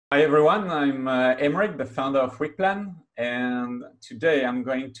Hi everyone, I'm Emeric, the founder of Weekplan, and today I'm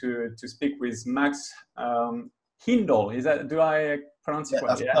going to speak with Max Hindle. Do I pronounce it Yeah, well?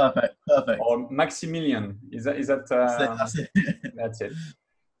 that's Yeah, perfect. Perfect. or Maximilian? That's it. That's it. that's it?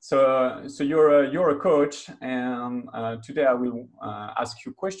 So you're a coach, and today I will ask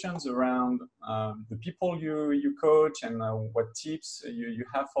you questions around the people you coach and what tips you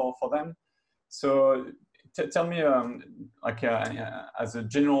have for them. So tell me, as a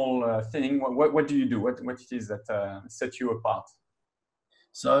general thing, what do you do? What it is that sets you apart?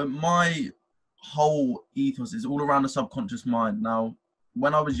 So my whole ethos is all around the subconscious mind. Now,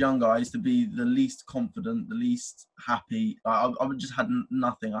 when I was younger, I used to be the least confident, the least happy. I just had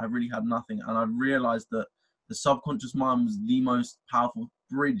nothing. I really had nothing, and I realized that the subconscious mind was the most powerful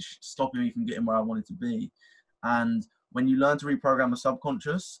bridge stopping me from getting where I wanted to be. And when you learn to reprogram the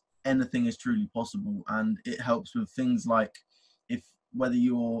subconscious, anything is truly possible, and it helps with things like if whether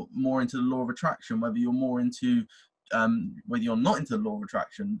you're more into the law of attraction, whether you're more into whether you're not into the law of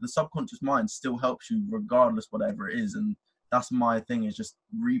attraction, the subconscious mind still helps you regardless whatever it is. And that's my thing, is just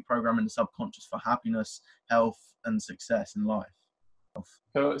reprogramming the subconscious for happiness, health, and success in life.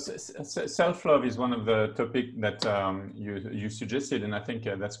 So self-love is one of the topic that you suggested, and I think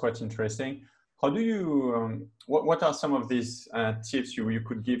that's quite interesting. How do you, what are some of these tips you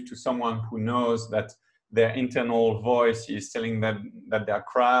could give to someone who knows that their internal voice is telling them that they're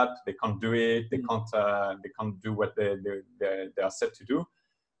crap, they can't do it, they can't do what they are set to do?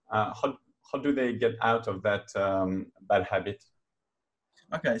 How do they get out of that bad habit?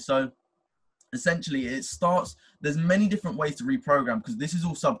 Okay, so essentially it starts, there's many different ways to reprogram, because this is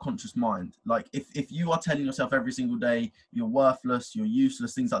all subconscious mind. Like if you are telling yourself every single day you're worthless, you're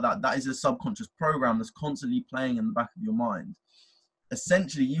useless, things like that, that is a subconscious program that's constantly playing in the back of your mind.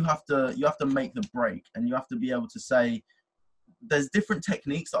 Essentially you have to make the break, and you have to be able to say, there's different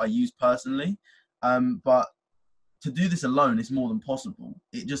techniques that I use personally, but to do this alone is more than possible.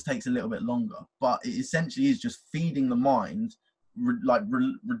 It just takes a little bit longer, but it essentially is just feeding the mind,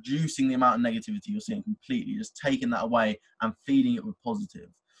 reducing the amount of negativity you're seeing completely, just taking that away and feeding it with positive.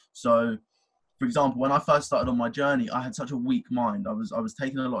 So for example, when I first started on my journey, I had such a weak mind. I was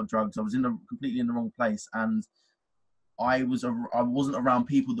taking a lot of drugs. I was completely in the wrong place, and I wasn't around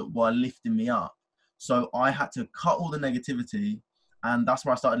people that were lifting me up. So I had to cut all the negativity, and that's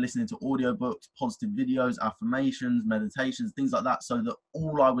where I started listening to audiobooks, positive videos, affirmations, meditations, things like that, so that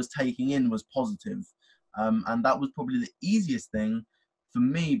all I was taking in was positive. And that was probably the easiest thing for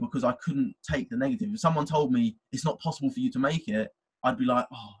me, because I couldn't take the negative. If someone told me it's not possible for you to make it, I'd be like,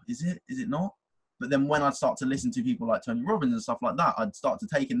 oh, is it? Is it not? But then when I'd start to listen to people like Tony Robbins and stuff like that, I'd start to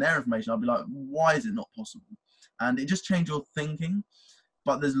take in their information. I'd be like, why is it not possible? And it just changed your thinking.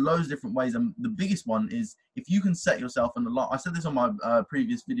 But there's loads of different ways, and the biggest one is if you can set yourself an alarm. I said this on my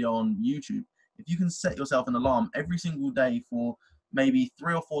previous video on YouTube. If you can set yourself an alarm every single day for maybe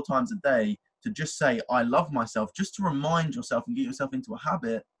 3 or 4 times a day to just say I love myself, just to remind yourself and get yourself into a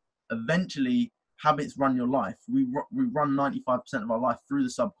habit, eventually habits run your life. We run 95% of our life through the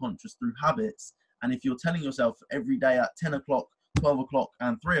subconscious, through habits. And if you're telling yourself every day at 10 o'clock, 12 o'clock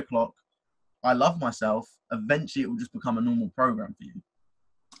and 3 o'clock, I love myself, eventually it will just become a normal program for you.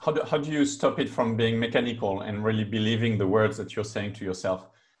 How do you stop it from being mechanical and really believing the words that you're saying to yourself?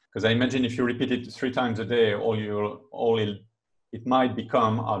 Because I imagine if you repeat it 3 times a day, it might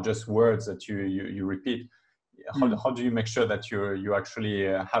become are just words that you repeat. How do you make sure that you actually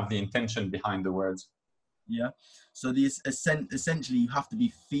have the intention behind the words? Yeah. So essentially you have to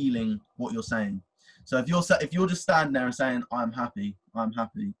be feeling what you're saying. So if you're just standing there and saying I'm happy, I'm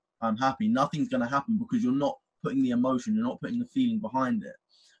happy, I'm happy, nothing's going to happen, because you're not putting the emotion, you're not putting the feeling behind it.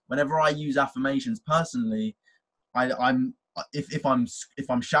 Whenever I use affirmations personally, I'm if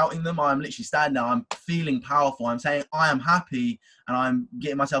I'm shouting them, I'm literally standing there, I'm feeling powerful, I'm saying I am happy, and I'm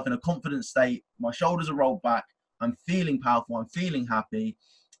getting myself in a confident state. My shoulders are rolled back, I'm feeling powerful, I'm feeling happy,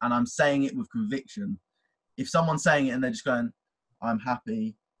 and I'm saying it with conviction. If someone's saying it and they're just going, I'm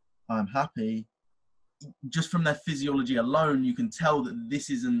happy, I'm happy, just from their physiology alone, you can tell that this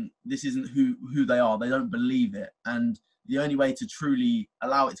isn't who they are. They don't believe it. And the only way to truly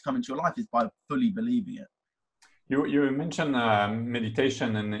allow it to come into your life is by fully believing it. You mentioned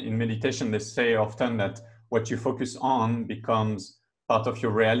meditation, and in meditation they say often that what you focus on becomes part of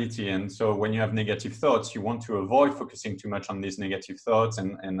your reality. And so when you have negative thoughts, you want to avoid focusing too much on these negative thoughts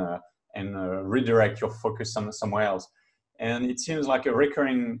and redirect your focus somewhere else. And it seems like a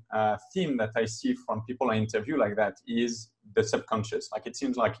recurring theme that I see from people I interview like that is the subconscious. Like it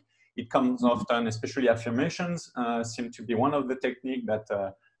seems like it comes often, especially affirmations seem to be one of the techniques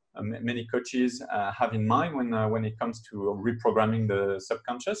that many coaches have in mind when it comes to reprogramming the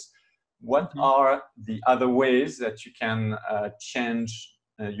subconscious. What are the other ways that you can change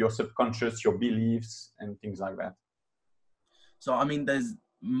your subconscious, your beliefs, and things like that? So, I mean, there's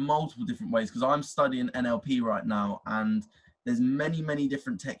multiple different ways, because I'm studying NLP right now, and there's many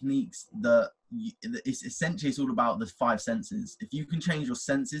different techniques that it's essentially, it's all about the 5 senses. If you can change your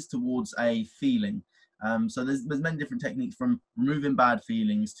senses towards a feeling, so there's many different techniques, from removing bad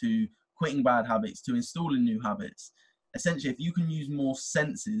feelings to quitting bad habits to installing new habits. Essentially, if you can use more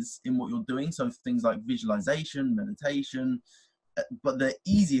senses in what you're doing, so things like visualization, meditation, but the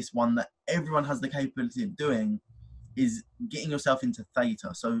easiest one that everyone has the capability of doing is getting yourself into theta.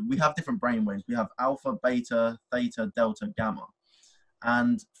 So we have different brain waves. We have alpha, beta, theta, delta, gamma.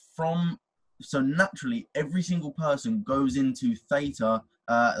 And so naturally, every single person goes into theta.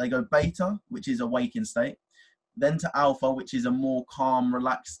 They go beta, which is a waking state, then to alpha, which is a more calm,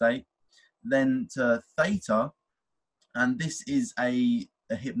 relaxed state, then to theta, and this is a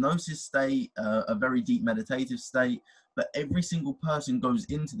hypnosis state, a very deep meditative state. But every single person goes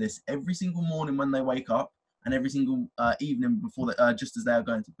into this every single morning when they wake up, and every single evening before just as they are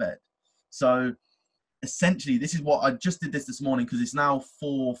going to bed. So essentially, this is what I just did this morning, because it's now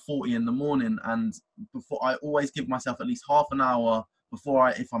 4:40 in the morning, and before, I always give myself at least half an hour before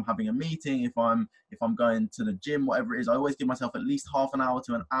if I'm having a meeting, if I'm going to the gym, whatever it is, I always give myself at least half an hour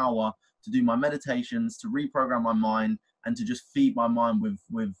to an hour to do my meditations, to reprogram my mind, and to just feed my mind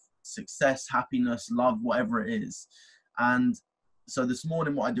with success, happiness, love, whatever it is. And so this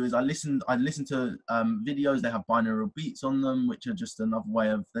morning, what I do is I listen to videos. They have binaural beats on them, which are just another way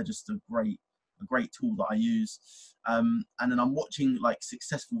of, they're just a great tool that I use. And then I'm watching like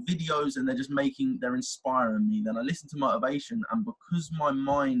successful videos, and they're inspiring me. Then I listen to motivation, and because my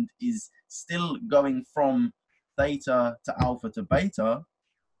mind is still going from theta to alpha to beta,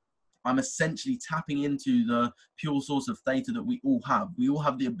 I'm essentially tapping into the pure source of theta that we all have. We all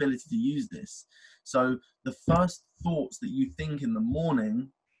have the ability to use this. So the first thoughts that you think in the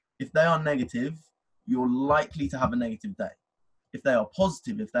morning, if they are negative, you're likely to have a negative day. If they are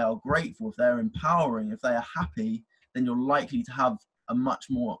positive, if they are grateful, if they are empowering, if they are happy, then you're likely to have a much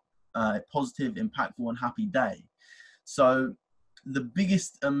more positive, impactful, and happy day. So the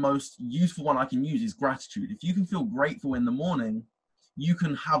biggest and most useful one I can use is gratitude. If you can feel grateful in the morning, you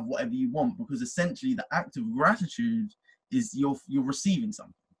can have whatever you want, because essentially the act of gratitude is you're receiving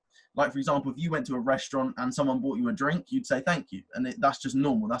something. Like, for example, if you went to a restaurant and someone bought you a drink, you'd say thank you, and that's just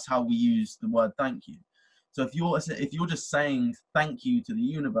normal. That's how we use the word thank you. So if you're just saying thank you to the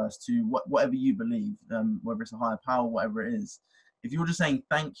universe, to whatever you believe, whether it's a higher power, whatever it is, if you're just saying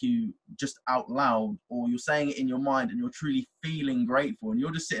thank you just out loud, or you're saying it in your mind and you're truly feeling grateful, and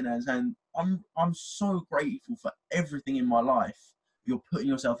you're just sitting there and saying, I'm so grateful for everything in my life, you're putting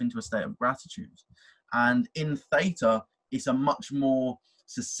yourself into a state of gratitude. And in theta, it's a much more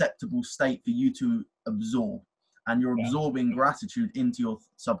susceptible state for you to absorb, and you're absorbing gratitude into your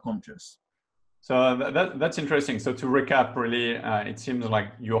subconscious. So that's interesting. So to recap, really, it seems like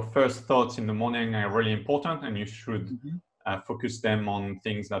your first thoughts in the morning are really important, and you should focus them on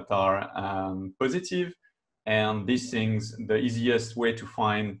things that are positive. And these things, the easiest way to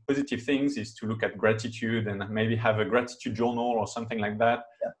find positive things is to look at gratitude, and maybe have a gratitude journal or something like that,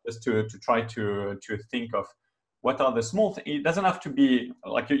 just to try to think of what are the small things. It doesn't have to be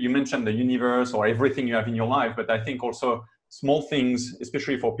like you mentioned the universe or everything you have in your life, but I think also small things,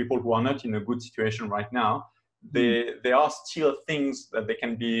 especially for people who are not in a good situation right now, there are still things that they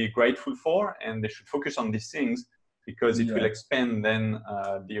can be grateful for, and they should focus on these things, because it will expand then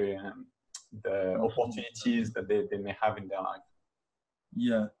the opportunities that they may have in their life.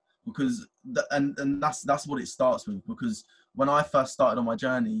 Yeah, because and that's what it starts with. Because when I first started on my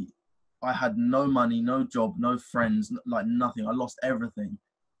journey, I had no money, no job, no friends, like nothing. I lost everything.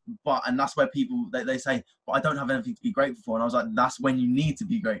 And that's where people they say, but I don't have anything to be grateful for. And I was like, that's when you need to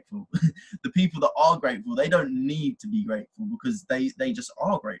be grateful. The people that are grateful, they don't need to be grateful, because they just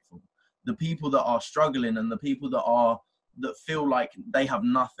are grateful. The people that are struggling, and the people that feel like they have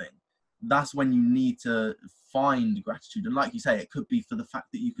nothing, that's when you need to find gratitude. And like you say, it could be for the fact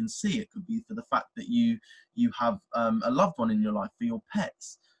that you can see, it could be for the fact that you have a loved one in your life, for your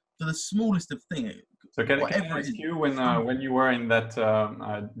pets, for the smallest of things. So can I ask you, when you were in that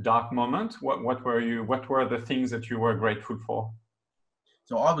dark moment, what were the things that you were grateful for?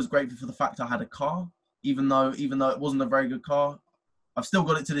 So I was grateful for the fact I had a car, even though it wasn't a very good car. I've still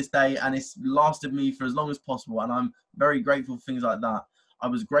got it to this day, and it's lasted me for as long as possible, and I'm very grateful for things like that. I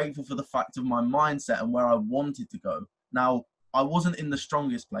was grateful for the fact of my mindset and where I wanted to go. Now, I wasn't in the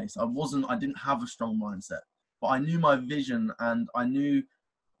strongest place. I didn't have a strong mindset, but I knew my vision, and I knew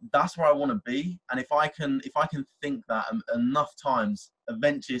that's where I want to be. And if I can think that enough times,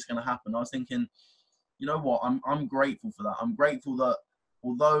 eventually it's going to happen. I was thinking, you know what, I'm grateful for that. I'm grateful that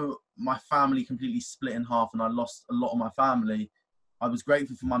although my family completely split in half and I lost a lot of my family, I was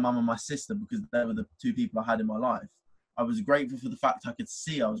grateful for my mum and my sister because they were the two people I had in my life. I was grateful for the fact I could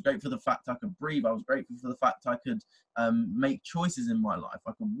see. I was grateful for the fact I could breathe. I was grateful for the fact I could make choices in my life.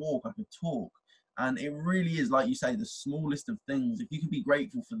 I could walk, I could talk. And it really is, like you say, the smallest of things. If you can be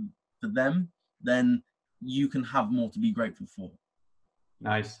grateful for them, then you can have more to be grateful for.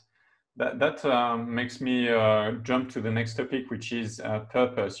 Nice. That makes me jump to the next topic, which is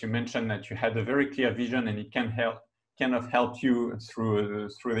purpose. You mentioned that you had a very clear vision, and it kind of helped you through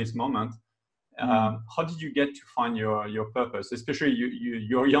this moment. How did you get to find your purpose? Especially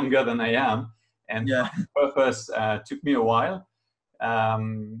you're younger than I am, and Yeah. purpose took me a while.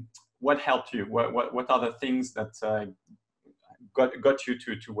 What helped you? What are the things that got you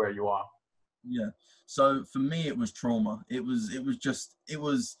to where you are? Yeah. So for me, it was trauma. It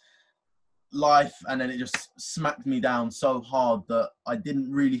was life, and then it just smacked me down so hard that I didn't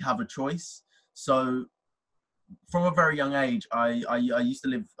really have a choice. So from a very young age, I used to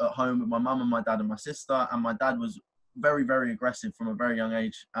live at home with my mum and my dad and my sister, and my dad was very, very aggressive from a very young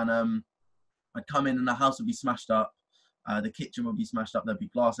age. And I'd come in and the house would be smashed up, the kitchen would be smashed up, there'd be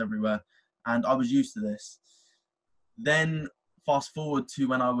glass everywhere, and I was used to this. Then fast forward to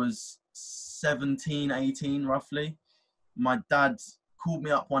when I was 17, 18 roughly, my dad called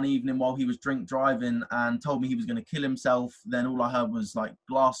me up one evening while he was drink driving and told me he was going to kill himself. Then all I heard was like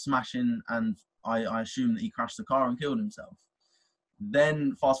glass smashing, and I assumed that he crashed the car and killed himself.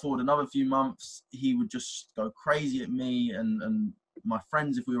 Then fast forward another few months, he would just go crazy at me and my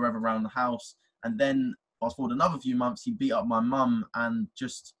friends if we were ever around the house. And then fast forward another few months, he beat up my mum, and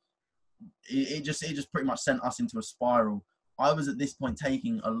it just pretty much sent us into a spiral. I was at this point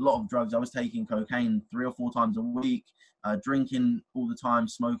taking a lot of drugs. I was taking cocaine 3 or 4 times a week, drinking all the time,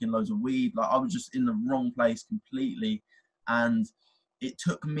 smoking loads of weed. Like I was just in the wrong place completely. And it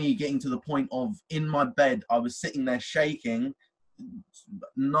took me getting to the point of in my bed, I was sitting there shaking,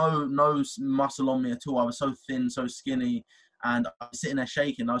 no muscle on me at all. I was so thin, so skinny, and I was sitting there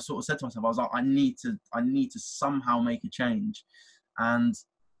shaking. I sort of said to myself, I was like, I need to somehow make a change. And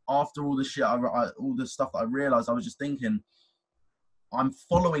after all the shit, all the stuff that I realized, I was just thinking, I'm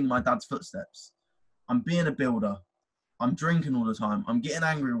following my dad's footsteps. I'm being a builder. I'm drinking all the time. I'm getting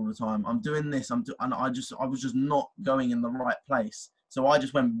angry all the time. I'm doing this. And I was just not going in the right place. So I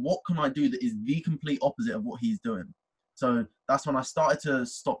just went, what can I do that is the complete opposite of what he's doing? So that's when I started to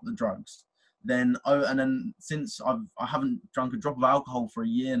stop the drugs. And then since I haven't drunk a drop of alcohol for a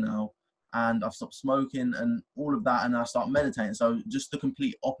year now, and I've stopped smoking and all of that, and I start meditating. So just the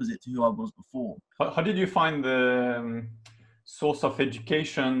complete opposite to who I was before. How did you find the source of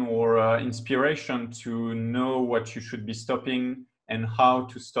education or inspiration to know what you should be stopping and how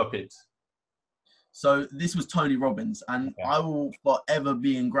to stop it? So this was Tony Robbins, and Okay. I will forever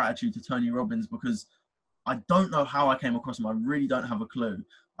be in gratitude to Tony Robbins because I don't know how I came across him. I really don't have a clue.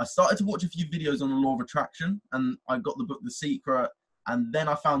 I started to watch a few videos on the law of attraction, and I got the book The Secret, and then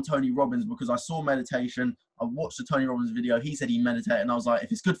I found Tony Robbins because I saw meditation. I watched the Tony Robbins video. He said he meditated, and I was like,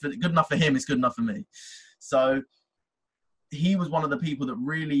 if it's good enough for him, it's good enough for me. So he was one of the people that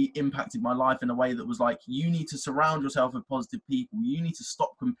really impacted my life in a way that was like, you need to surround yourself with positive people. You need to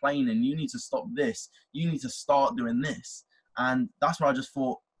stop complaining. You need to stop this. You need to start doing this. And that's where I just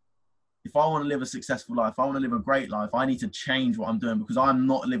thought, if I want to live a successful life, I want to live a great life, I need to change what I'm doing because I'm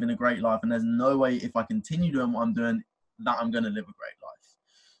not living a great life. And there's no way if I continue doing what I'm doing that I'm going to live a great life.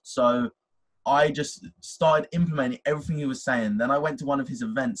 So I just started implementing everything he was saying. Then I went to one of his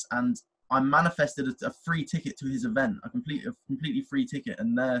events and I manifested a free ticket to his event, a completely free ticket.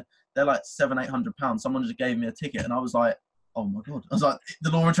 And they're like £700-800. Someone just gave me a ticket and I was like, oh my God. I was like, the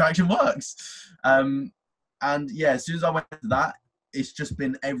law of attraction works. And yeah, as soon as I went to that, it's just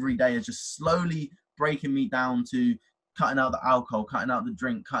been every day. It's just slowly breaking me down to cutting out the alcohol, cutting out the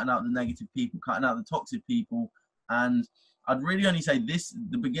drink, cutting out the negative people, cutting out the toxic people. And I'd really only say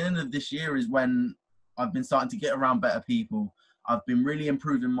the beginning of this year is when I've been starting to get around better people. I've been really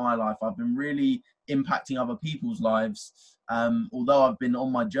improving my life. I've been really impacting other people's lives. Although I've been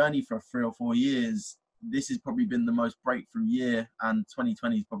on my journey for 3 or 4 years, this has probably been the most breakthrough year, and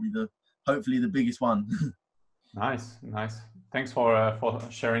 2020 is probably hopefully the biggest one. Nice. Thanks for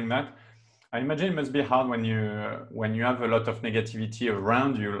sharing that. I imagine it must be hard when you have a lot of negativity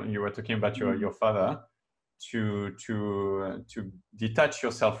around you. You were talking about your father, to detach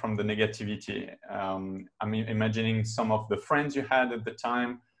yourself from the negativity. I mean, imagining some of the friends you had at the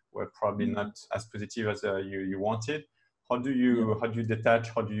time were probably not as positive as you wanted. how do you detach?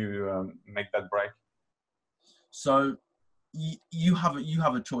 How do you make that break? So you have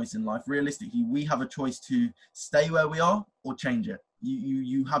a choice in life. Realistically, we have a choice to stay where we are or change it.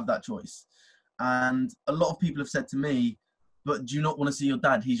 You have that choice. And a lot of people have said to me, but do you not want to see your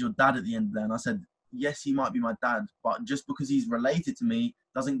dad? He's your dad at the end of the day. And I said, yes, he might be my dad, but just because he's related to me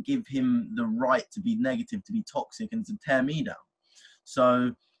doesn't give him the right to be negative, to be toxic, and to tear me down.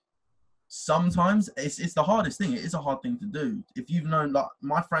 So sometimes it's the hardest thing. It is a hard thing to do. If you've known, like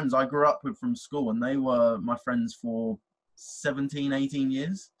my friends I grew up with from school, and they were my friends for 17, 18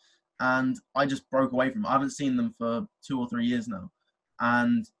 years, and I just broke away from them. I haven't seen them for 2 or 3 years now.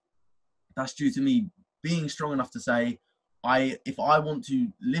 And that's due to me being strong enough to say, if I want to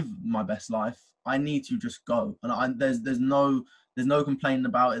live my best life, I need to just go. And there's no complaining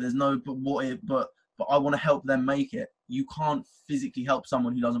about it. There's no but I want to help them make it. You can't physically help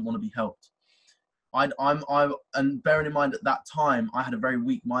someone who doesn't want to be helped. And bearing in mind at that time, I had a very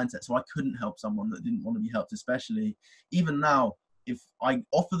weak mindset, so I couldn't help someone that didn't want to be helped. Especially even now, if I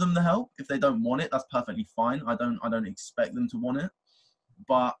offer them the help, if they don't want it, that's perfectly fine. I don't expect them to want it,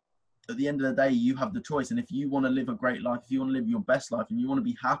 but at the end of the day, you have the choice. And if you want to live a great life, if you want to live your best life and you want to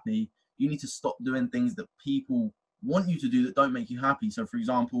be happy, you need to stop doing things that people want you to do that don't make you happy. So for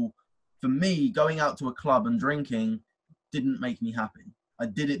example, for me, going out to a club and drinking didn't make me happy. I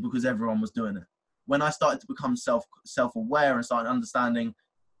did it because everyone was doing it. When I started to become self-aware and started understanding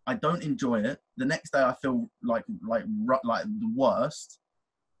I don't enjoy it, the next day I feel like the worst.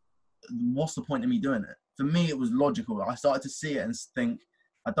 What's the point of me doing it? For me, it was logical. I started to see it and think,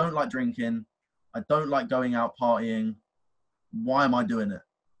 I don't like drinking. I don't like going out partying. Why am I doing it?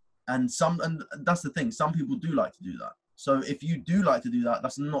 And that's the thing. Some people do like to do that. So if you do like to do that,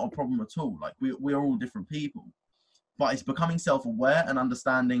 that's not a problem at all. Like we are all different people, but it's becoming self-aware and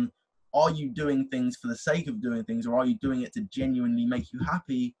understanding, are you doing things for the sake of doing things, or are you doing it to genuinely make you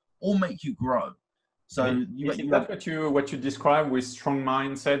happy or make you grow? So is that what you describe with strong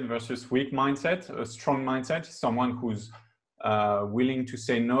mindset versus weak mindset? A strong mindset is someone who's willing to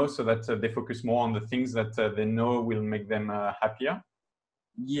say no, so that they focus more on the things that they know will make them happier?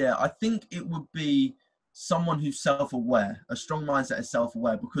 Yeah, I think it would be someone who's self-aware. A strong mindset is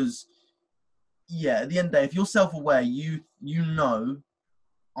self-aware because, yeah, at the end of the day, if you're self-aware, you know,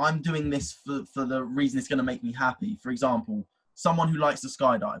 I'm doing this for the reason it's going to make me happy. For example, someone who likes to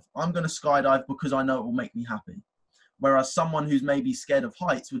skydive. I'm going to skydive because I know it will make me happy. Whereas someone who's maybe scared of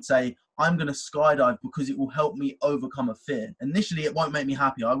heights would say, I'm going to skydive because it will help me overcome a fear. Initially, it won't make me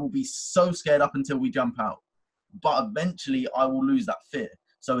happy. I will be so scared up until we jump out. But eventually, I will lose that fear.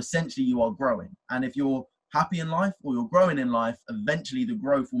 So essentially, you are growing. And if you're happy in life or you're growing in life, eventually the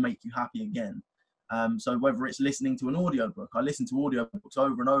growth will make you happy again. So whether it's listening to an audiobook, I listen to audiobooks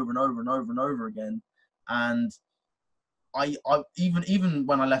over and over and over and over and over again. And I even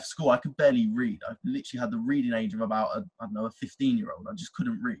when I left school, I could barely read. I literally had the reading age of about a 15-year-old. I just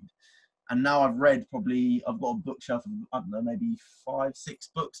couldn't read. And now I've got a bookshelf of, I don't know, maybe 5, 6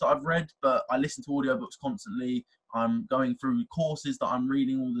 books that I've read, but I listen to audiobooks constantly. I'm going through courses that I'm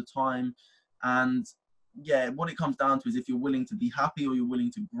reading all the time. And yeah, what it comes down to is if you're willing to be happy or you're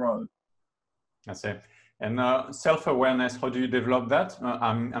willing to grow. I see. And self-awareness, how do you develop that?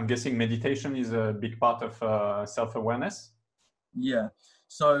 I'm guessing meditation is a big part of self-awareness. Yeah.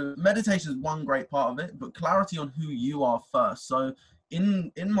 So meditation is one great part of it, but clarity on who you are first. So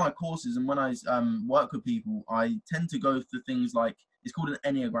in my courses and when I work with people, I tend to go through things like, it's called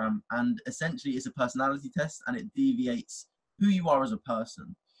an Enneagram, and essentially it's a personality test and it deviates who you are as a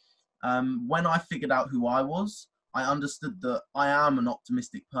person. When I figured out who I was, I understood that I am an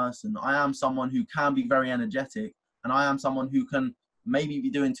optimistic person. I am someone who can be very energetic, and I am someone who can maybe be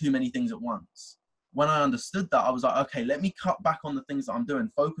doing too many things at once. When I understood that, I was like, okay, let me cut back on the things that I'm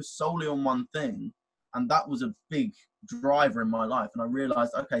doing, focus solely on one thing. And that was a big driver in my life. And I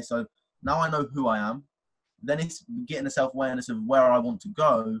realized, okay, so now I know who I am. Then it's getting a self-awareness of where I want to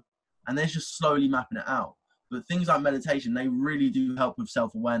go. And then it's just slowly mapping it out. But things like meditation, they really do help with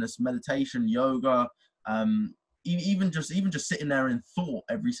self-awareness. Meditation, yoga, even just sitting there in thought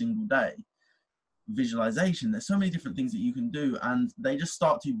every single day. Visualization, there's so many different things that you can do, and they just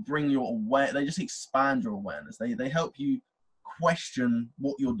start to bring your they just expand your awareness. They help you question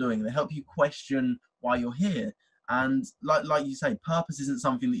what you're doing. They help you question why you're here. And like you say, purpose isn't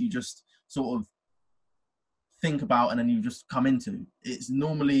something that you just sort of think about and then you just come into. It's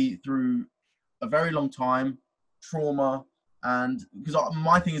normally through a very long time, trauma, and because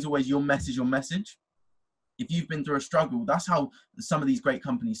my thing is always your message. If you've been through a struggle, that's how some of these great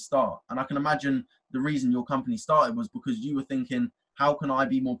companies start. And I can imagine the reason your company started was because you were thinking, how can I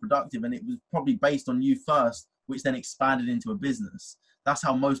be more productive? And it was probably based on you first which then expanded into a business. That's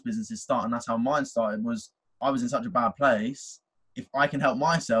how most businesses start, and that's how mine started. Was I was in such a bad place. If I can help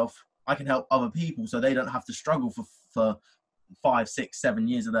myself, I can help other people, so they don't have to struggle for 5, 6, 7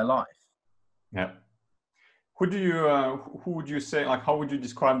 years of their life. Yeah. Who would you say, like, how would you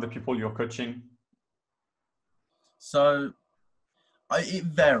describe the people you're coaching? So it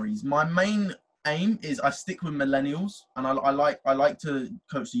varies. My main aim is I stick with millennials, and I like to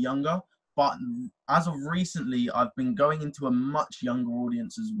coach the younger. But as of recently, I've been going into a much younger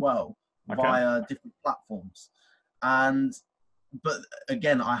audience as well via different platforms. And but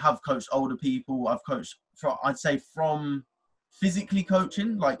again, I have coached older people. I've coached I'd say from physically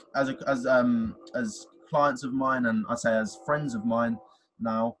coaching, like as clients of mine, and I'd say as friends of mine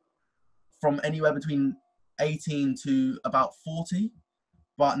now, from anywhere between 18 to about 40.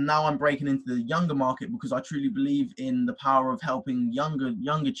 But now I'm breaking into the younger market because I truly believe in the power of helping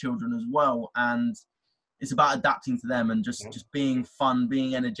younger children as well. And it's about adapting to them and just being fun,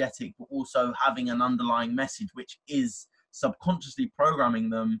 being energetic, but also having an underlying message, which is subconsciously programming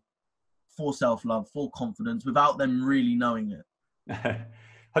them for self-love, for confidence, without them really knowing it.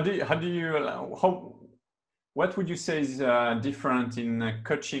 What would you say is different in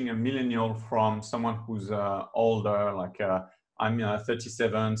coaching a millennial from someone who's older, like I'm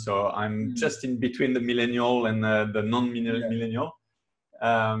 37, so I'm just in between the millennial and the non-millennial.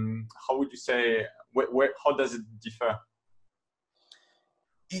 How would you say, how does it differ?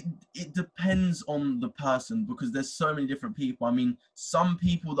 It depends on the person, because there's so many different people. I mean, some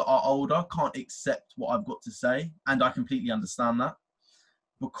people that are older can't accept what I've got to say, and I completely understand that,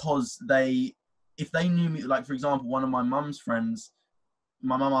 because if they knew me, like for example, one of my mum's friends,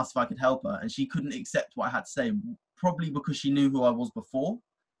 my mum asked if I could help her, and she couldn't accept what I had to say, probably because she knew who I was before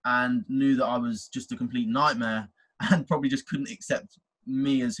and knew that I was just a complete nightmare, and probably just couldn't accept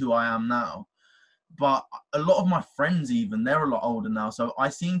me as who I am now. But a lot of my friends, even, they're a lot older now, so I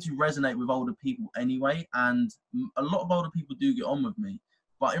seem to resonate with older people anyway, and a lot of older people do get on with me.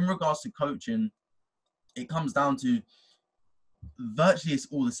 But in regards to coaching, it comes down to virtually it's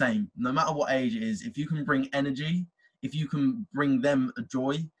all the same. No matter what age it is, if you can bring energy, if you can bring them a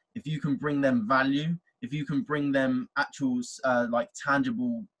joy, if you can bring them value, if you can bring them actual like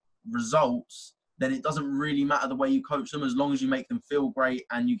tangible results, then it doesn't really matter the way you coach them, as long as you make them feel great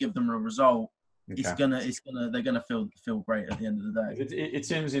and you give them a result. Okay. They're gonna feel great at the end of the day. It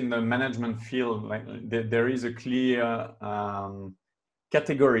seems in the management field, like there is a clear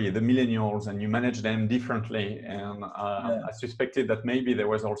category, the millennials, and you manage them differently. And I suspected that maybe there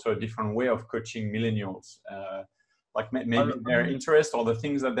was also a different way of coaching millennials. Like maybe their interest or the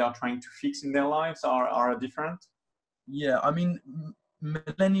things that they are trying to fix in their lives are different. Yeah, I mean,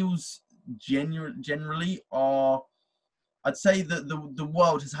 millennials generally are, I'd say that the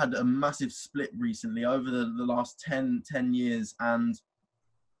world has had a massive split recently over the last 10 years, and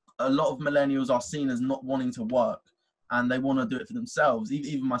a lot of millennials are seen as not wanting to work, and they want to do it for themselves.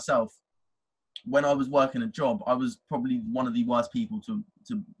 Even myself, when I was working a job, I was probably one of the worst people to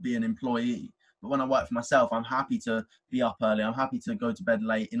be an employee. But when I work for myself, I'm happy to be up early. I'm happy to go to bed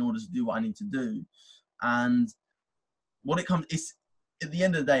late in order to do what I need to do. And at the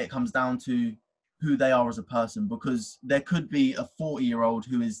end of the day, it comes down to who they are as a person, because there could be a 40-year-old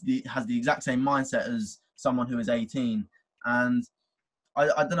who has the exact same mindset as someone who is 18. And I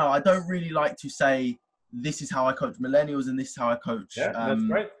don't know. I don't really like to say this is how I coach millennials and this is how I coach. Yeah, that's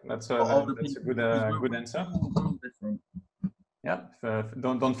great. That's a good answer. Yeah,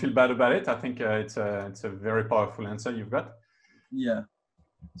 don't feel bad about it. I think it's a very powerful answer you've got. Yeah.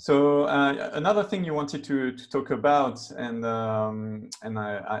 So another thing you wanted to talk about, and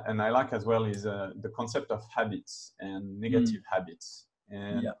I like as well, is the concept of habits and negative habits.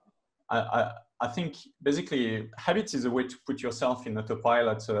 And I think basically habits is a way to put yourself in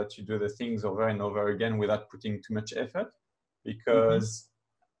autopilot so that you do the things over and over again without putting too much effort. Because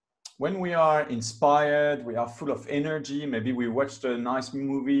when we are inspired, we are full of energy. Maybe we watched a nice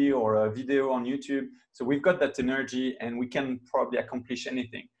movie or a video on YouTube. So we've got that energy and we can probably accomplish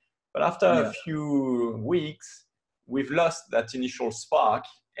anything. But after a few weeks, we've lost that initial spark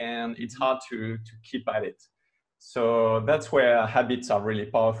and it's hard to keep at it. So that's where habits are really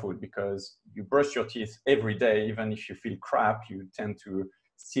powerful, because you brush your teeth every day. Even if you feel crap, you tend to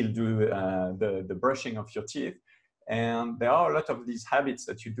still do the brushing of your teeth. And there are a lot of these habits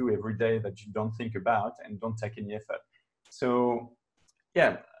that you do every day that you don't think about and don't take any effort. So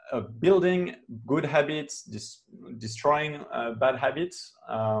yeah, building good habits, destroying bad habits.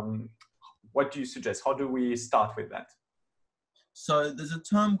 What do you suggest? How do we start with that? So there's a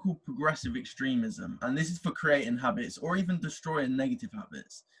term called progressive extremism, and this is for creating habits or even destroying negative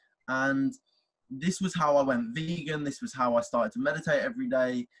habits. And this was how I went vegan. This was how I started to meditate every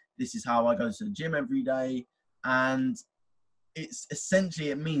day. This is how I go to the gym every day. And it's essentially,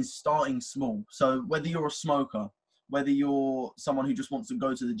 it means starting small. So whether you're a smoker, whether you're someone who just wants to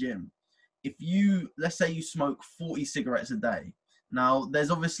go to the gym, if you, let's say you smoke 40 cigarettes a day. Now, there's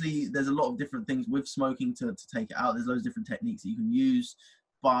a lot of different things with smoking to take it out. There's loads of different techniques that you can use.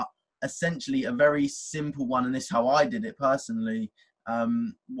 But essentially, a very simple one, and this is how I did it personally,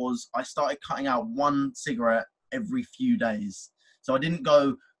 was I started cutting out one cigarette every few days. So I didn't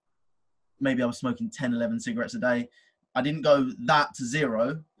go, maybe I was smoking 10, 11 cigarettes a day. I didn't go that to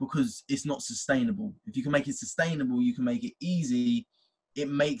zero, because it's not sustainable. If you can make it sustainable, you can make it easy. It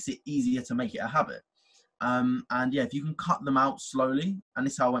makes it easier to make it a habit. And yeah, if you can cut them out slowly, and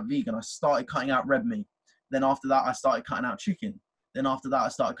this is how I went vegan. I started cutting out red meat. Then after that, I started cutting out chicken. Then after that, I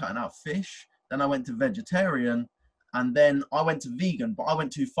started cutting out fish. Then I went to vegetarian, and then I went to vegan, but I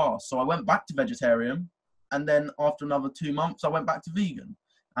went too fast. So I went back to vegetarian. And then after another 2 months, I went back to vegan.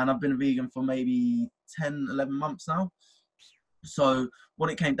 And I've been a vegan for maybe 10, 11 months now. So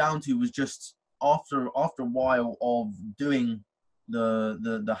what it came down to was just after a while of doing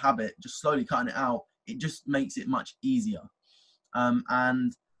the habit, just slowly cutting it out, it just makes it much easier.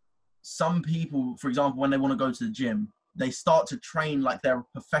 And some people, for example, when they want to go to the gym, they start to train like they're a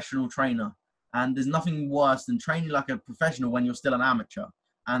professional trainer. And there's nothing worse than training like a professional when you're still an amateur.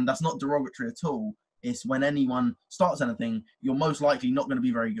 And that's not derogatory at all. It's when anyone starts anything, you're most likely not going to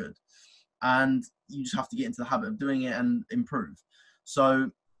be very good. And you just have to get into the habit of doing it and improve.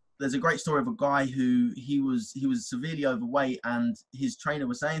 So there's a great story of a guy who he was severely overweight, and his trainer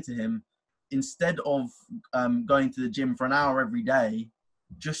was saying to him, instead of going to the gym for an hour every day,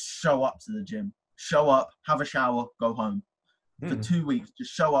 just show up to the gym. Show up, have a shower, go home. For 2 weeks,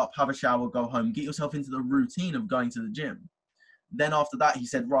 just show up, have a shower, go home. Get yourself into the routine of going to the gym. Then after that, he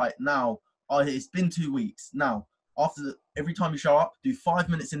said, right, now, it's been 2 weeks. Now, every time you show up, do 5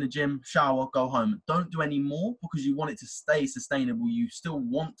 minutes in the gym, shower, go home. Don't do any more, because you want it to stay sustainable. You still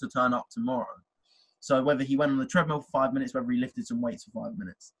want to turn up tomorrow. So whether he went on the treadmill for 5 minutes, whether he lifted some weights for 5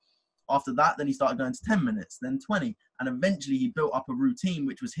 minutes. After that, then he started going to 10 minutes, then 20. And eventually he built up a routine,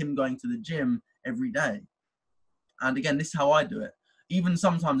 which was him going to the gym every day. And again, this is how I do it. Even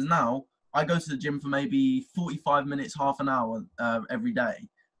sometimes now, I go to the gym for maybe 45 minutes, half an hour every day.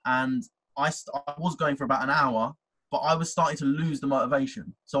 And I was going for about an hour, but I was starting to lose the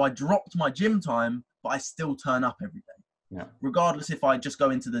motivation. So I dropped my gym time, but I still turn up every day. Yeah. Regardless if I just go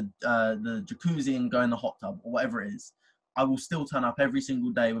into the jacuzzi and go in the hot tub or whatever it is, I will still turn up every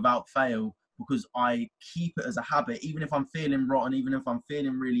single day without fail, because I keep it as a habit. Even if I'm feeling rotten, even if I'm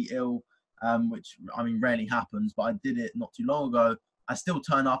feeling really ill, which I mean rarely happens, but I did it not too long ago, I still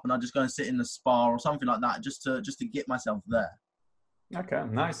turn up and I just go and sit in the spa or something like that, just to get myself there. Okay,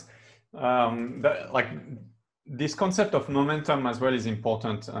 nice. Like this concept of momentum as well is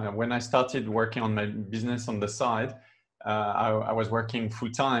important. When I started working on my business on the side, I was working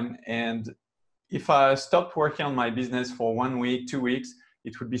full time, and if I stopped working on my business for 1 week, 2 weeks,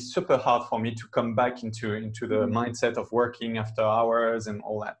 it would be super hard for me to come back into the mindset of working after hours and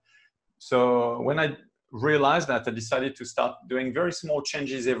all that. So when I realized that, I decided to start doing very small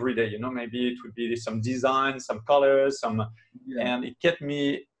changes every day. You know, maybe it would be some design, some colors, and it kept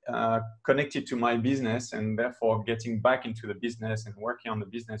me connected to my business, and therefore getting back into the business and working on the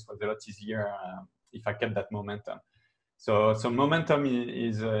business was a lot easier if I kept that momentum. So momentum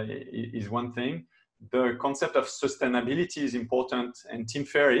is one thing. The concept of sustainability is important, and Tim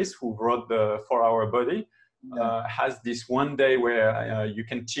Ferriss, who wrote the 4-Hour Body, has this one day where you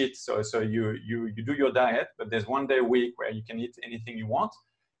can cheat. So you do your diet, but there's one day a week where you can eat anything you want.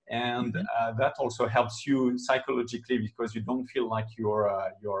 And that also helps you psychologically, because you don't feel like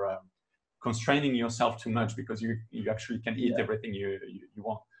you're constraining yourself too much, because you actually can eat everything you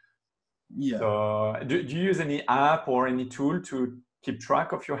want. Yeah. So do you use any app or any tool to keep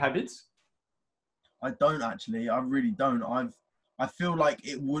track of your habits? I don't actually. I really don't. I feel like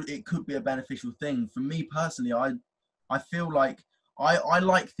it could be a beneficial thing for me personally. I feel like I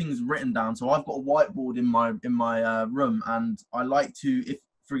like things written down. So I've got a whiteboard in my room, and I like to, if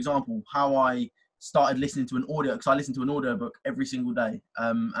for example, how I started listening to an audio, because I listen to an audio book every single day,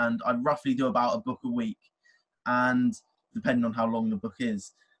 and I roughly do about a book a week, and depending on how long the book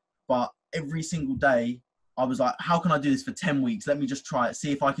is. But every single day, I was like, how can I do this for 10 weeks? Let me just try it,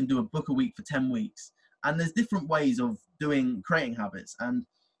 see if I can do a book a week for 10 weeks. And there's different ways of creating habits. And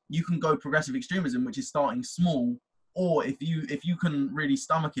you can go progressive extremism, which is starting small, or if you can really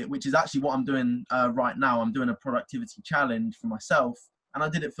stomach it, which is actually what I'm doing right now. I'm doing a productivity challenge for myself, and I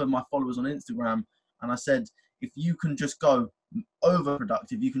did it for my followers on Instagram. And I said, if you can just go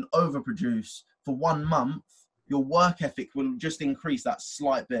overproductive, you can overproduce for 1 month, your work ethic will just increase that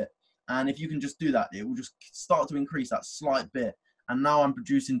slight bit. And if you can just do that, it will just start to increase that slight bit. And now I'm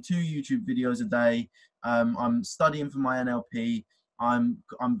producing 2 YouTube videos a day. I'm studying for my NLP. I'm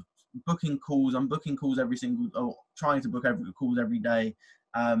booking calls. I'm booking calls trying to book calls every day.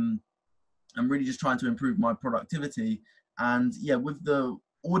 I'm really just trying to improve my productivity. And yeah, with the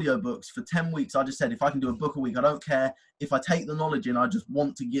audiobooks for 10 weeks, I just said, if I can do a book a week, I don't care if I take the knowledge in, I just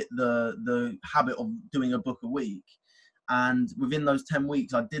want to get the habit of doing a book a week. And within those 10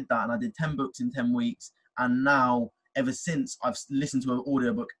 weeks, I did that, and I did 10 books in 10 weeks. And now, ever since, I've listened to an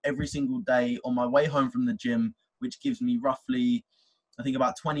audiobook every single day on my way home from the gym, which gives me roughly, I think,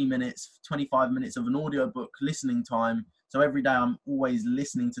 about 20 minutes, 25 minutes of an audiobook listening time. So every day I'm always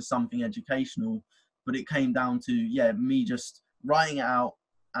listening to something educational. But it came down to, yeah, me just writing it out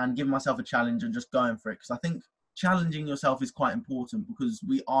and giving myself a challenge and just going for it. Because I think challenging yourself is quite important, because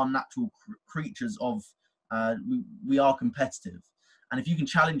we are natural creatures of, we are competitive. And if you can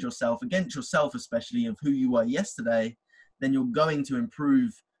challenge yourself against yourself, especially of who you were yesterday, then you're going to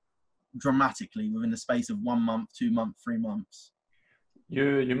improve dramatically within the space of 1 month, 2 months, 3 months.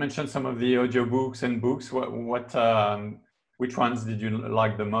 You mentioned some of the audiobooks and books. Which ones did you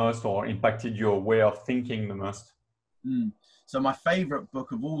like the most or impacted your way of thinking the most? So my favorite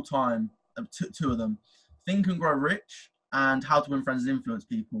book of all time, 2 of them, Think and Grow Rich and How to Win Friends and Influence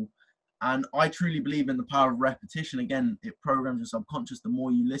People. And I truly believe in the power of repetition. Again, it programs your subconscious. The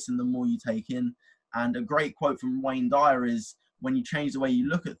more you listen, the more you take in. And a great quote from Wayne Dyer is, when you change the way you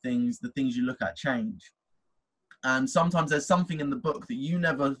look at things, the things you look at change. And sometimes there's something in the book that you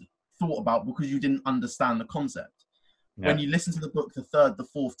never thought about because you didn't understand the concept. Yeah. When you listen to the book the 3rd, the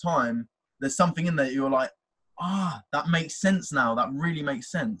 4th time, there's something in there that you're like, that makes sense now. That really makes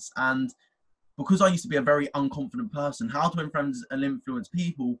sense. And because I used to be a very unconfident person, How to Win Friends and Influence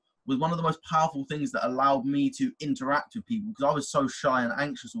People was one of the most powerful things that allowed me to interact with people, because I was so shy and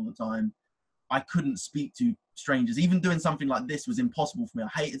anxious all the time. I couldn't speak to strangers. Even doing something like this was impossible for me.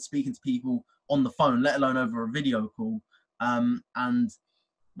 I hated speaking to people on the phone, let alone over a video call. And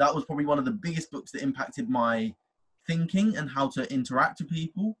that was probably one of the biggest books that impacted my thinking and how to interact with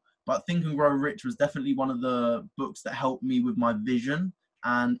people. But Think and Grow Rich was definitely one of the books that helped me with my vision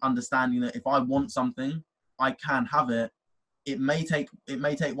and understanding that if I want something, I can have it. It may take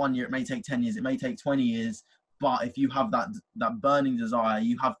 1 year, it may take 10 years, it may take 20 years. But if you have that burning desire,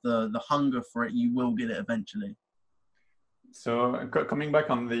 you have the hunger for it, you will get it eventually. So coming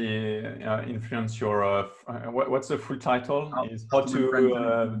back on the influence your, what's the full title? Is How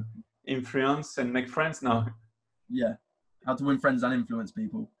to Influence and Make Friends now? Yeah, How to Win Friends and Influence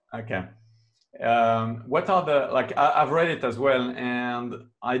People. Okay. What are I've read it as well, and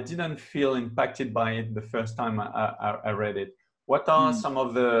I didn't feel impacted by it the first time I read it. What are some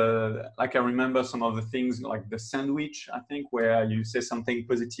of I remember some of the things, like the sandwich, I think, where you say something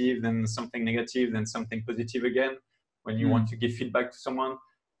positive, then something negative, then something positive again, when you want to give feedback to someone.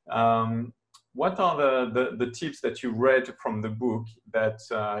 What are the tips that you read from the book that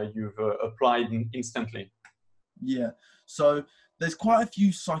you've applied instantly? Yeah, so there's quite a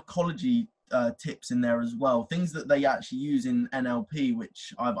few psychology tips in there as well, things that they actually use in NLP,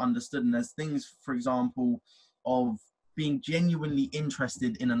 which I've understood. And there's things, for example, of being genuinely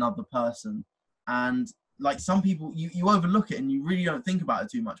interested in another person. And like some people, you overlook it and you really don't think about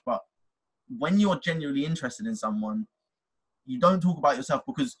it too much. But when you're genuinely interested in someone, you don't talk about yourself,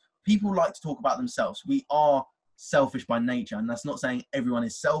 because people like to talk about themselves. We are selfish by nature, and that's not saying everyone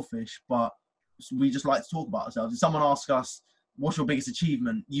is selfish, but we just like to talk about ourselves. If someone asks us, what's your biggest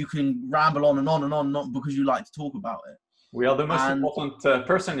achievement? You can ramble on and on and on, not because you like to talk about it. We are the most important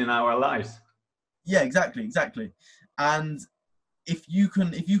person in our lives. Yeah, exactly. And if you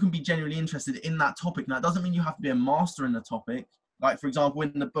can be genuinely interested in that topic, now it doesn't mean you have to be a master in the topic. Like, for example,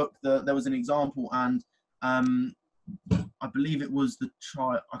 in the book, there was an example, and I believe it was the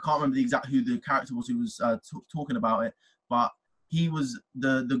child. I can't remember the exact who the character was who was talking about it, but he was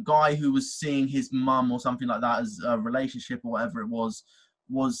the guy who was seeing his mum or something like that as a relationship or whatever it was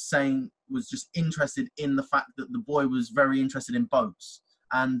just interested in the fact that the boy was very interested in boats.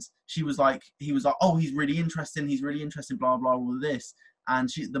 And he was like, oh, he's really interested, blah, blah, all of this. And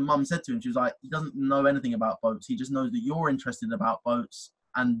the mum said to him, she was like, he doesn't know anything about boats. He just knows that you're interested about boats,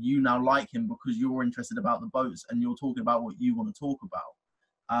 and you now like him because you're interested about the boats and you're talking about what you want to talk about.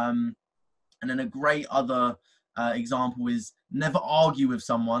 And then a great other example is never argue with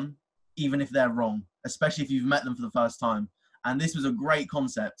someone, even if they're wrong, especially if you've met them for the first time. And this was a great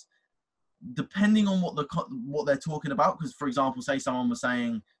concept, depending on what they're talking about. Because, for example, say someone was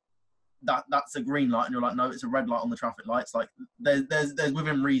saying, that's a green light, and you're like, no, it's a red light on the traffic lights. Like there's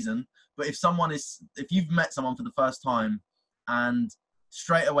within reason. But if you've met someone for the first time and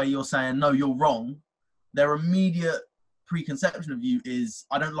straight away you're saying, no, you're wrong, their immediate preconception of you is,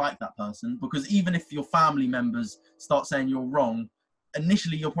 I don't like that person. Because even if your family members start saying you're wrong,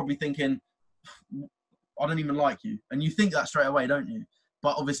 initially you're probably thinking, I don't even like you. And you think that straight away, don't you?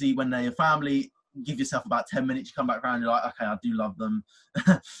 But obviously when they're your family, give yourself about 10 minutes, you come back around, you're like, okay, I do love them.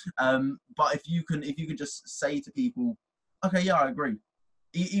 But if you can just say to people, okay, yeah, I agree.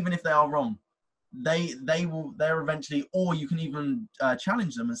 Even if they are wrong, they're eventually, or you can even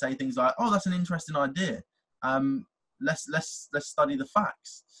challenge them and say things like, oh, that's an interesting idea. Let's study the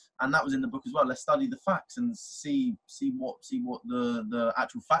facts. And that was in the book as well. Let's study the facts and see what the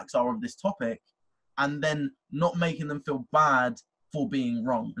actual facts are of this topic, and then not making them feel bad for being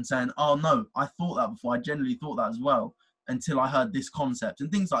wrong and saying, oh no, I thought that before, I generally thought that as well until I heard this concept, and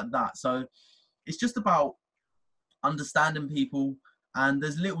things like that. So it's just about understanding people, and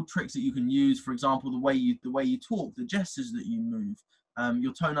there's little tricks that you can use. For example, the way you talk, the gestures that you move,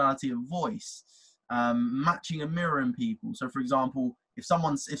 your tonality of voice, matching and mirroring people. So for example, if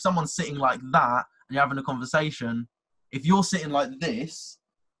someone's sitting like that and you're having a conversation, if you're sitting like this,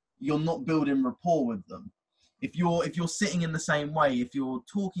 you're not building rapport with them. If you're sitting in the same way, if you're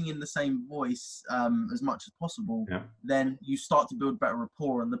talking in the same voice as much as possible, then you start to build better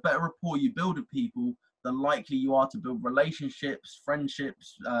rapport. And the better rapport you build with people, the likely you are to build relationships,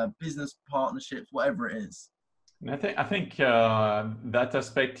 friendships, business partnerships, whatever it is. And I think that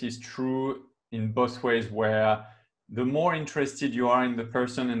aspect is true in both ways, where the more interested you are in the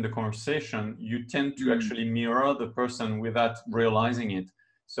person and the conversation, you tend to actually mirror the person without realizing it.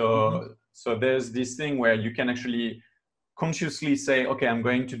 So there's this thing where you can actually consciously say, okay, I'm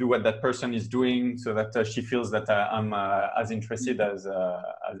going to do what that person is doing, so that she feels that I'm as interested as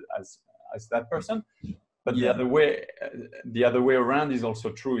that person. But the other way around is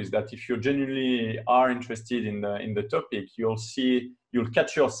also true, is that if you genuinely are interested in the topic, you'll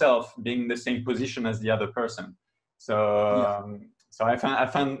catch yourself being in the same position as the other person. So so I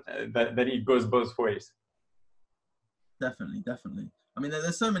found that it goes both ways. Definitely. I mean,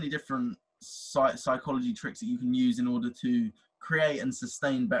 there's so many different psychology tricks that you can use in order to create and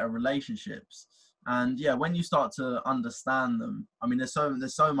sustain better relationships. And yeah, when you start to understand them, I mean, there's so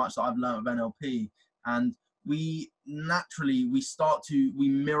much that I've learned with NLP, and we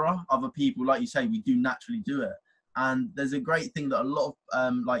mirror other people. Like you say, we do naturally do it. And there's a great thing that a lot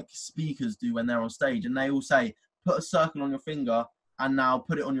of like speakers do when they're on stage, and they all say, put a circle on your finger and now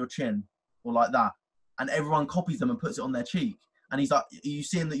put it on your chin, or like that. And everyone copies them and puts it on their cheek. And he's like, are you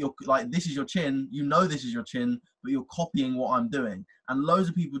seeing that you're like, this is your chin, you know this is your chin, but you're copying what I'm doing. And loads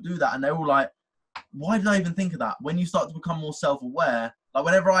of people do that, and they're all like, why did I even think of that? When you start to become more self-aware, like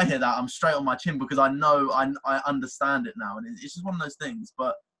whenever I hear that, I'm straight on my chin, because I know I understand it now. And it's just one of those things.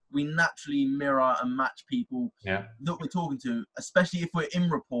 But we naturally mirror and match people that we're talking to, especially if we're in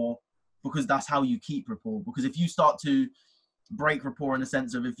rapport, because that's how you keep rapport. Because if you start to break rapport in the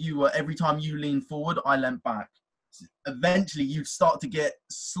sense of, if you were, every time you lean forward, I leant back, eventually you'd start to get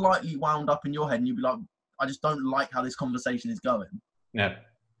slightly wound up in your head, and you'd be like, I just don't like how this conversation is going. Yeah.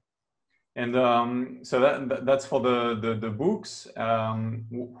 And so that's for the books.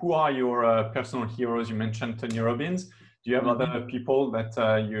 Who are your personal heroes? You mentioned Tony Robbins. Do you have other people that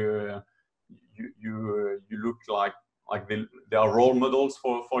you look like they are role models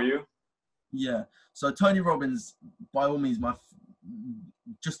for you? Yeah. So Tony Robbins, by all means,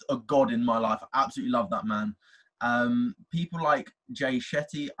 just a god in my life. I absolutely love that man. People like Jay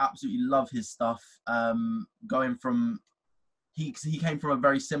Shetty, absolutely love his stuff. Going from, he came from a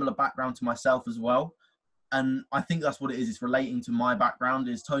very similar background to myself as well. And I think that's what it is. It's relating to my background.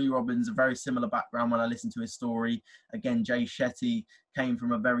 Is Tony Robbins a very similar background when I listen to his story. Again, Jay Shetty came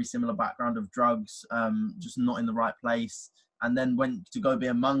from a very similar background of drugs, just not in the right place. And then went to go be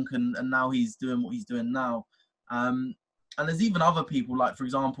a monk, and now he's doing what he's doing now. And there's even other people, like, for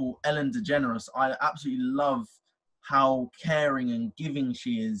example, Ellen DeGeneres. I absolutely love how caring and giving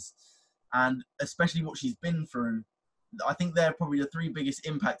she is, and especially what she's been through. I think they're probably the three biggest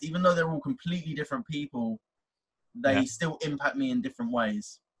impact. Even though they're all completely different people, they still impact me in different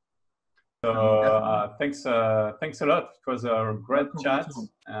ways. So thanks a lot. It was a great chat.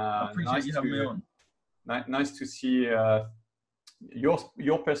 I appreciate you having me on. Nice to see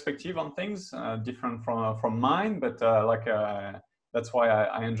your perspective on things, different from mine, but that's why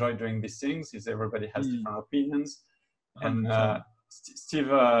I enjoy doing these things. Is everybody has different opinions, 100%. And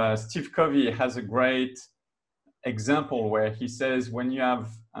Steve Covey has a great example where he says, when you have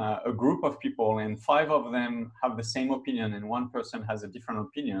a group of people and 5 of them have the same opinion and 1 person has a different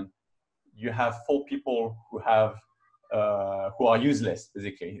opinion, you have 4 people who are useless,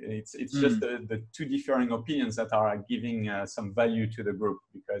 basically. It's just the 2 differing opinions that are giving some value to the group,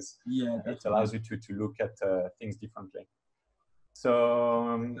 because it allows you to look at things differently.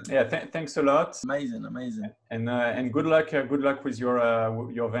 So yeah, thanks a lot. Amazing. And good luck with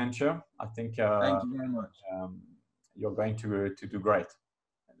your venture. I think thank you very much. you're going to do great.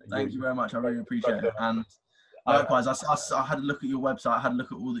 Thank you very much. I really appreciate it. And likewise, I had a look at your website. I had a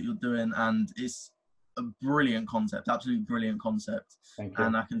look at all that you're doing, and it's a brilliant concept, absolutely brilliant concept. Thank you.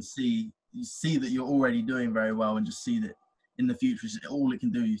 And I can see that you're already doing very well, and just see that in the future, all it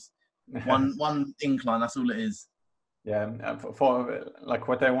can do is one incline. That's all it is. Yeah, for like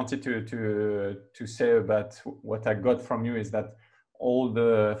what I wanted to say about what I got from you is that all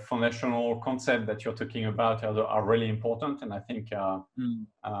the foundational concepts that you're talking about are really important, and I think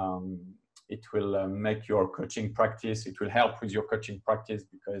it will make your coaching practice. It will help with your coaching practice,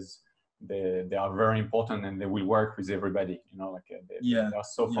 because they are very important and they will work with everybody. You know, like they are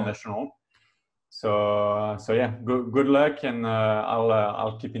so foundational. So yeah, good luck, and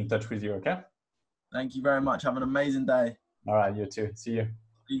I'll keep in touch with you. Okay. Thank you very much. Have an amazing day. All right, you too. See you.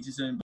 See you soon.